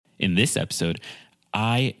In this episode,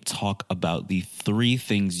 I talk about the 3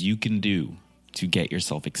 things you can do to get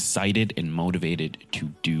yourself excited and motivated to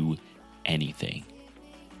do anything.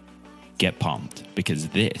 Get pumped, because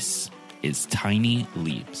this is Tiny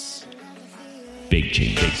Leaps, Big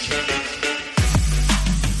Changes.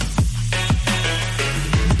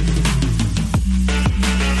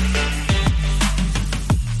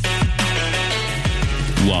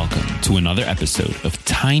 Welcome to another episode of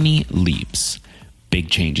Tiny Leaps, Big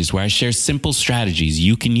Changes, where I share simple strategies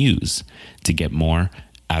you can use to get more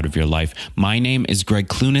out of your life. My name is Greg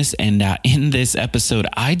Clunas, and in this episode,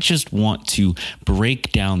 I just want to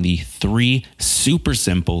break down the 3 super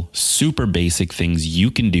simple, super basic things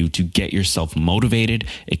you can do to get yourself motivated,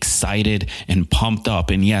 excited, and pumped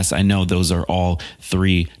up. And yes, I know those are all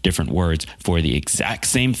 3 different words for the exact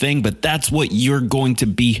same thing, but that's what you're going to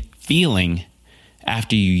be feeling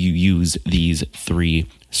after you use these 3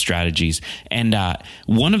 strategies. And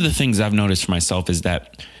one of the things I've noticed for myself is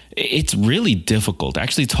that it's really difficult. I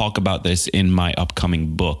actually talk about this in my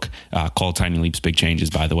upcoming book called Tiny Leaps, Big Changes,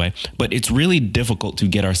 by the way. But it's really difficult to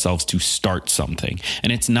get ourselves to start something.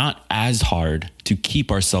 And it's not as hard to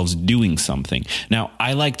keep ourselves doing something. Now,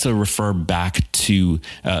 I like to refer back to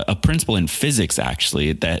a principle in physics,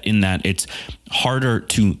 actually, that it's harder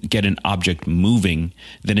to get an object moving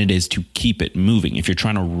than it is to keep it moving. If you're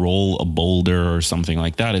trying to roll a boulder or something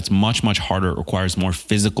like that, it's much, much harder. It requires more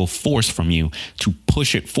physical force from you to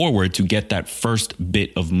push it forward to get that first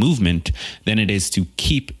bit of movement than it is to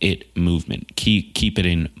keep it keep it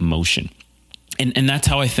in motion. And that's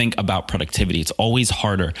how I think about productivity. It's always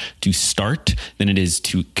harder to start than it is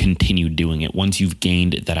to continue doing it once you've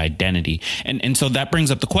gained that identity. And so that brings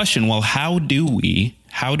up the question, well, how do we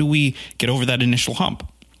get over that initial hump?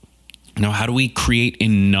 Now, how do we create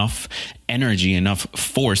enough energy, enough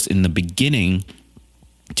force in the beginning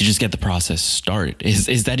to just get the process started?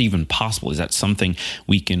 Is that even possible? Is that something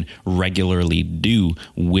we can regularly do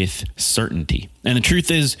with certainty? And the truth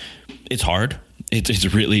is, it's hard.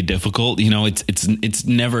 It's really difficult. You know, it's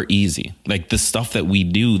never easy. Like the stuff that we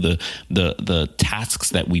do, the tasks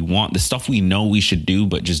that we want, the stuff we know we should do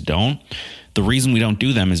but just don't. The reason we don't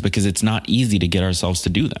do them is because it's not easy to get ourselves to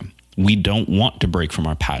do them. We don't want to break from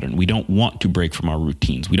our pattern. We don't want to break from our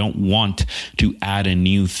routines. We don't want to add a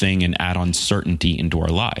new thing and add uncertainty into our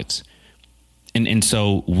lives. And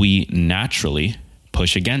so we naturally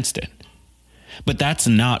push against it. But that's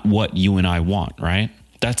not what you and I want, right?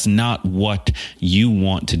 That's not what you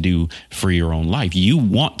want to do for your own life. You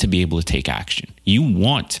want to be able to take action. You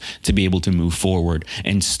want to be able to move forward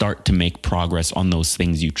and start to make progress on those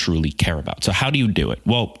things you truly care about. So how do you do it?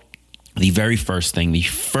 Well, the very first thing, the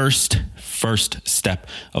first step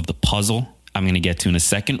of the puzzle, I'm going to get to in a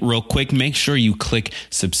second. Real quick, make sure you click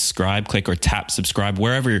or tap subscribe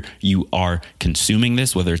wherever you are consuming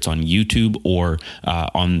this, whether it's on YouTube or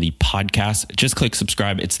on the podcast. Just click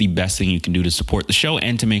subscribe. It's the best thing you can do to support the show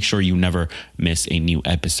and to make sure you never miss a new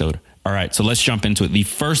episode. All right, so let's jump into it. The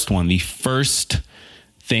first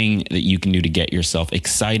thing that you can do to get yourself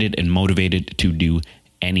excited and motivated to do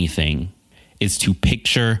anything is to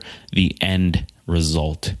picture the end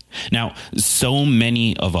result. Now, so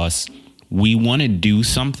many of us, we want to do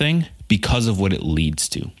something because of what it leads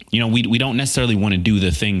to. You know, we don't necessarily want to do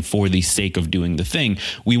the thing for the sake of doing the thing.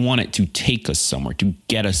 We want it to take us somewhere, to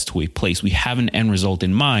get us to a place. We have an end result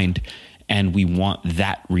in mind, and we want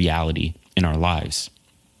that reality in our lives.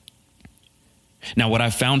 Now, what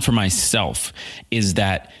I've found for myself is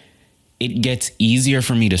that it gets easier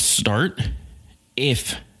for me to start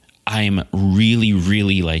if I'm really,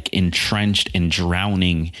 really like entrenched and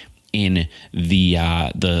drowning in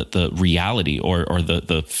the reality or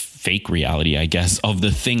the fake reality, I guess, of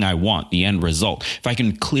the thing I want, the end result. If I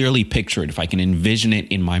can clearly picture it, if I can envision it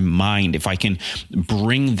in my mind, if I can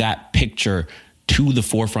bring that picture to the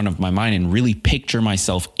forefront of my mind and really picture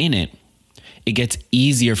myself in it, it gets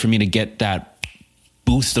easier for me to get that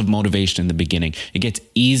boost of motivation in the beginning. It gets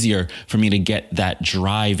easier for me to get that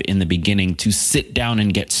drive in the beginning to sit down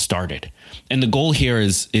and get started. And the goal here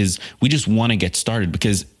is we just want to get started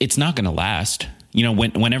because it's not going to last. You know,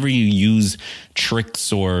 whenever you use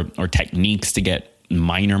tricks or techniques to get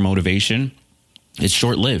minor motivation, it's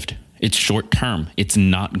short-lived. It's short-term. It's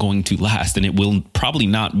not going to last, and it will probably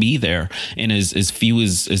not be there in as few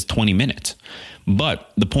as 20 minutes.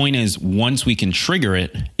 But the point is, once we can trigger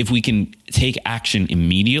it, if we can take action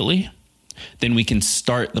immediately, then we can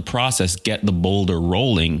start the process, get the boulder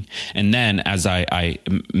rolling. And then, as I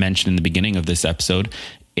mentioned in the beginning of this episode,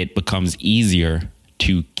 it becomes easier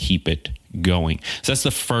to keep it going. So that's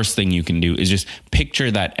the first thing you can do, is just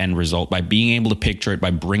picture that end result. By being able to picture it,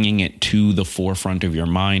 by bringing it to the forefront of your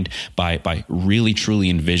mind, by really truly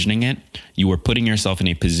envisioning it, you are putting yourself in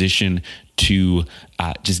a position to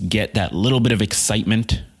just get that little bit of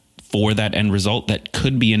excitement for that end result that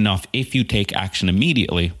could be enough, if you take action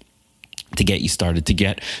immediately, to get you started, to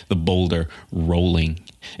get the boulder rolling.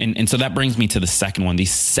 And so that brings me to the second one. The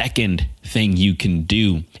second thing you can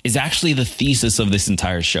do is actually the thesis of this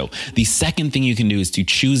entire show. The second thing you can do is to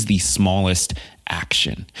choose the smallest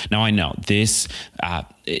action. Now, I know this,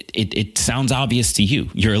 it sounds obvious to you.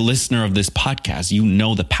 You're a listener of this podcast. You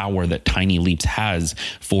know the power that Tiny Leaps has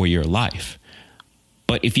for your life.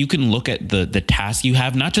 But if you can look at the task you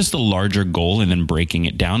have, not just the larger goal and then breaking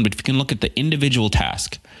it down, but if you can look at the individual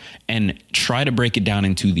task and try to break it down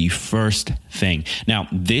into the first thing. Now,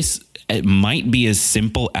 it might be as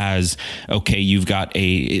simple as, okay,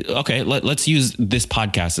 let's use this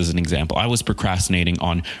podcast as an example. I was procrastinating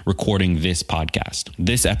on recording this podcast,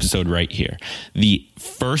 this episode right here. The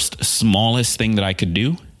first smallest thing that I could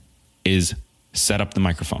do is set up the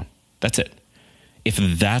microphone. That's it. If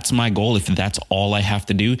that's my goal, if that's all I have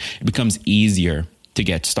to do, it becomes easier to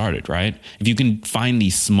get started, right? If you can find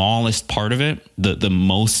the smallest part of it, the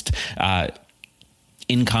most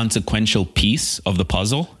inconsequential piece of the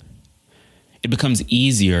puzzle, it becomes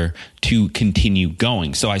easier to continue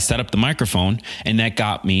going. So I set up the microphone and that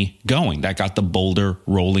got me going. That got the boulder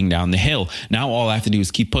rolling down the hill. Now all I have to do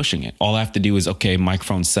is keep pushing it. All I have to do is, okay,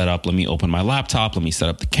 microphone set up. Let me open my laptop. Let me set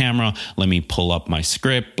up the camera. Let me pull up my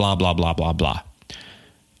script, blah, blah, blah, blah, blah.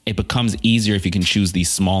 It becomes easier if you can choose the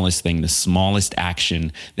smallest thing, the smallest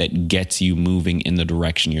action that gets you moving in the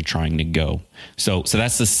direction you're trying to go. So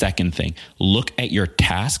that's the second thing. Look at your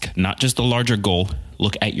task, not just the larger goal.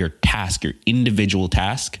 Look at your task, your individual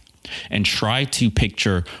task, and try to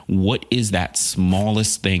picture, what is that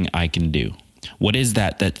smallest thing I can do? What is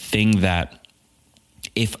that thing that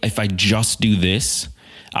if I just do this,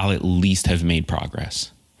 I'll at least have made progress?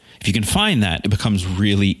 If you can find that, it becomes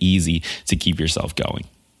really easy to keep yourself going.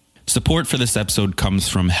 Support for this episode comes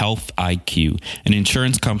from Health IQ, an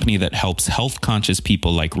insurance company that helps health-conscious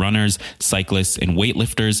people like runners, cyclists, and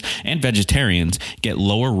weightlifters, and vegetarians get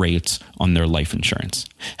lower rates on their life insurance.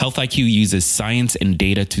 Health IQ uses science and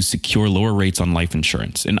data to secure lower rates on life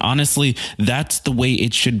insurance. And honestly, that's the way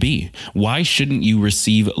it should be. Why shouldn't you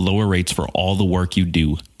receive lower rates for all the work you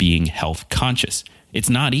do being health-conscious? It's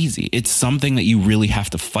not easy. It's something that you really have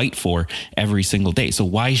to fight for every single day. So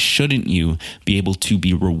why shouldn't you be able to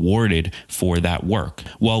be rewarded for that work?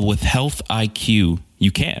 Well, with Health IQ,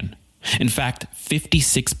 you can. In fact,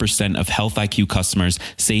 56% of Health IQ customers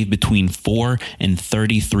save between 4 and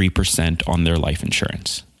 33% on their life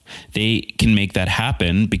insurance. They can make that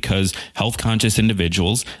happen because health-conscious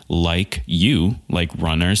individuals like you, like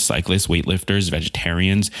runners, cyclists, weightlifters,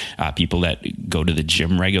 vegetarians, people that go to the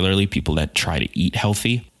gym regularly, people that try to eat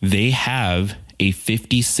healthy, they have a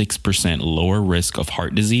 56% lower risk of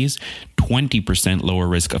heart disease, 20% lower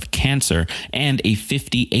risk of cancer, and a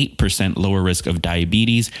 58% lower risk of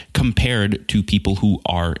diabetes compared to people who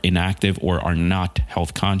are inactive or are not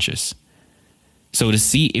health conscious. So to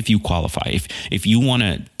see if you qualify, if you want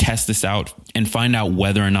to test this out and find out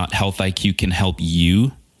whether or not Health IQ can help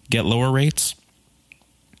you get lower rates,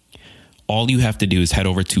 all you have to do is head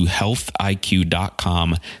over to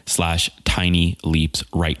healthiq.com/tinyleaps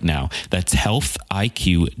right now. That's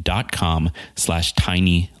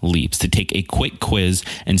healthiq.com/tinyleaps to take a quick quiz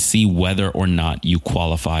and see whether or not you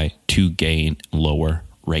qualify to gain lower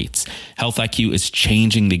rates. Health IQ is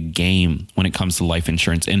changing the game when it comes to life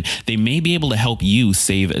insurance, and they may be able to help you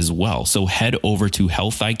save as well. So head over to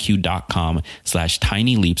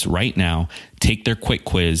healthiq.com/tinyleaps right now, take their quick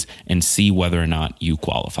quiz, and see whether or not you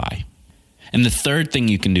qualify. And the third thing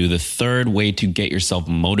you can do, the third way to get yourself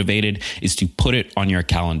motivated, is to put it on your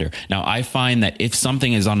calendar. Now, I find that if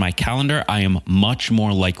something is on my calendar, I am much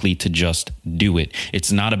more likely to just do it.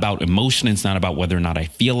 It's not about emotion. It's not about whether or not I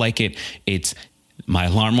feel like it. It's my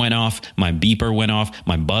alarm went off, my beeper went off,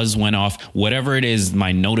 my buzz went off, whatever it is,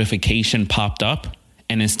 my notification popped up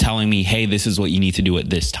and is telling me, hey, this is what you need to do at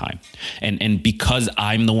this time. And because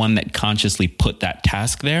I'm the one that consciously put that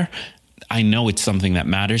task there, I know it's something that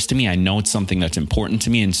matters to me. I know it's something that's important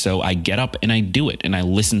to me. And so I get up and I do it and I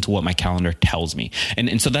listen to what my calendar tells me.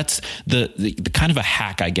 And so that's the kind of a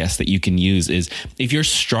hack, I guess, that you can use is if you're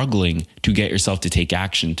struggling to get yourself to take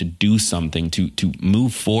action, to do something, to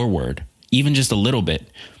move forward, even just a little bit,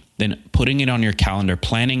 then putting it on your calendar,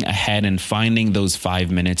 planning ahead and finding those 5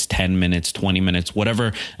 minutes, 10 minutes, 20 minutes,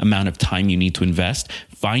 whatever amount of time you need to invest,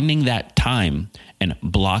 finding that time and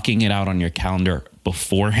blocking it out on your calendar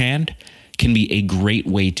beforehand can be a great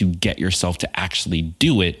way to get yourself to actually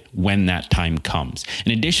do it when that time comes.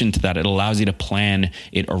 In addition to that, it allows you to plan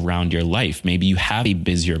it around your life. Maybe you have a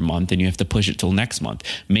busier month and you have to push it till next month.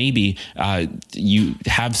 Maybe you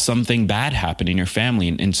have something bad happen in your family,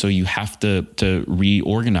 and so you have to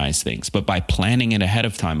reorganize things. But by planning it ahead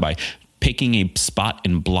of time, by picking a spot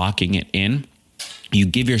and blocking it in, you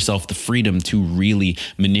give yourself the freedom to really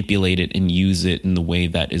manipulate it and use it in the way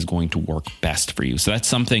that is going to work best for you. So that's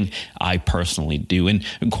something I personally do. And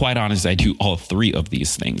quite honestly, I do all three of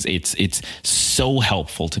these things. It's so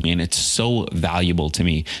helpful to me, and it's so valuable to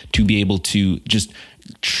me to be able to just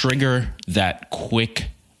trigger that quick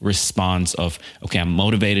response of, okay, I'm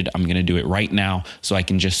motivated. I'm going to do it right now so I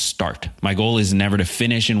can just start. My goal is never to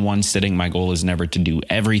finish in one sitting. My goal is never to do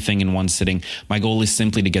everything in one sitting. My goal is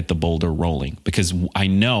simply to get the boulder rolling, because I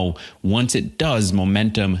know once it does,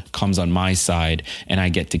 momentum comes on my side and I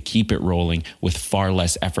get to keep it rolling with far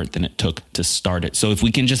less effort than it took to start it. So if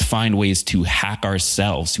we can just find ways to hack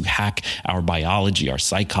ourselves, to hack our biology, our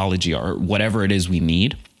psychology, or whatever it is we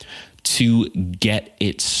need to get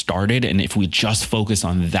it started. And if we just focus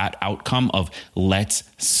on that outcome of let's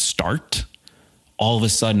start, all of a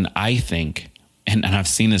sudden, I think, and I've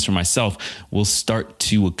seen this for myself, we'll start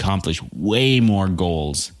to accomplish way more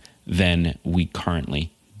goals than we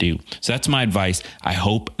currently do. So that's my advice. I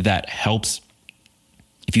hope that helps.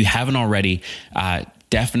 If you haven't already,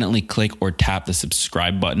 definitely click or tap the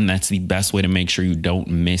subscribe button. That's the best way to make sure you don't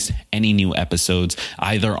miss any new episodes,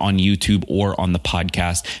 either on YouTube or on the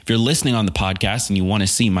podcast. If you're listening on the podcast and you want to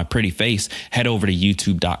see my pretty face, head over to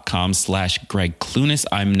youtube.com/Greg Clunis.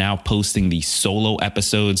 I'm now posting the solo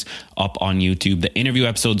episodes up on YouTube. The interview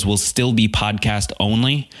episodes will still be podcast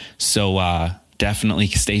only. So, definitely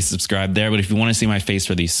stay subscribed there. But if you want to see my face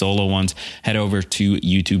for these solo ones, head over to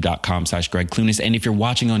youtube.com/Greg Clunis. And if you're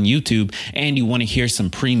watching on YouTube and you want to hear some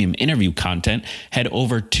premium interview content, head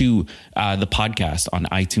over to the podcast on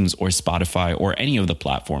iTunes or Spotify or any of the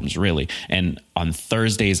platforms, really. And on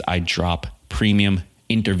Thursdays, I drop premium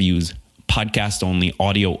interviews, podcast only,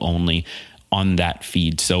 audio only on that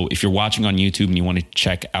feed. So if you're watching on YouTube and you want to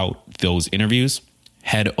check out those interviews,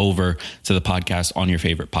 head over to the podcast on your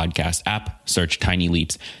favorite podcast app, search Tiny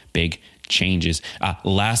Leaps, Big Changes.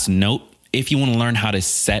 Last note, if you want to learn how to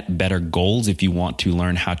set better goals, if you want to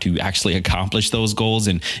learn how to actually accomplish those goals,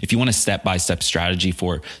 and if you want a step-by-step strategy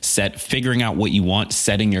for figuring out what you want,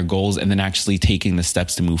 setting your goals, and then actually taking the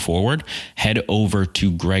steps to move forward, head over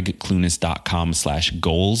to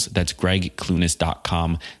gregclunis.com/goals. That's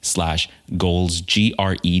gregclunis.com/goals,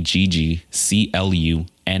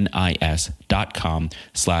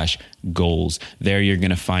 gregclunis.com/goals. There you're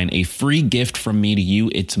going to find a free gift from me to you.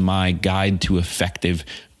 It's my guide to effective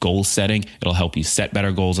goal setting. It'll help you set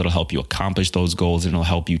better goals. It'll help you accomplish those goals, and it'll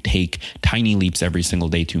help you take tiny leaps every single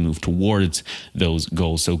day to move towards those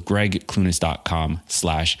goals. So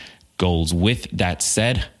gregclunis.com/goals. With that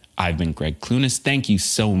said, I've been Greg Clunis. Thank you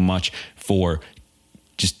so much for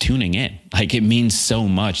just tuning in. Like, it means so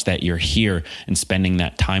much that you're here and spending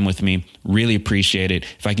that time with me. Really appreciate it.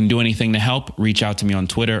 If I can do anything to help, reach out to me on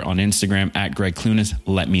Twitter, on Instagram @Greg Clunis.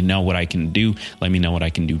 Let me know what I can do. Let me know what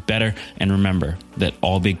I can do better. And remember that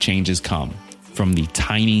all big changes come from the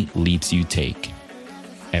tiny leaps you take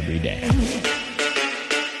every day.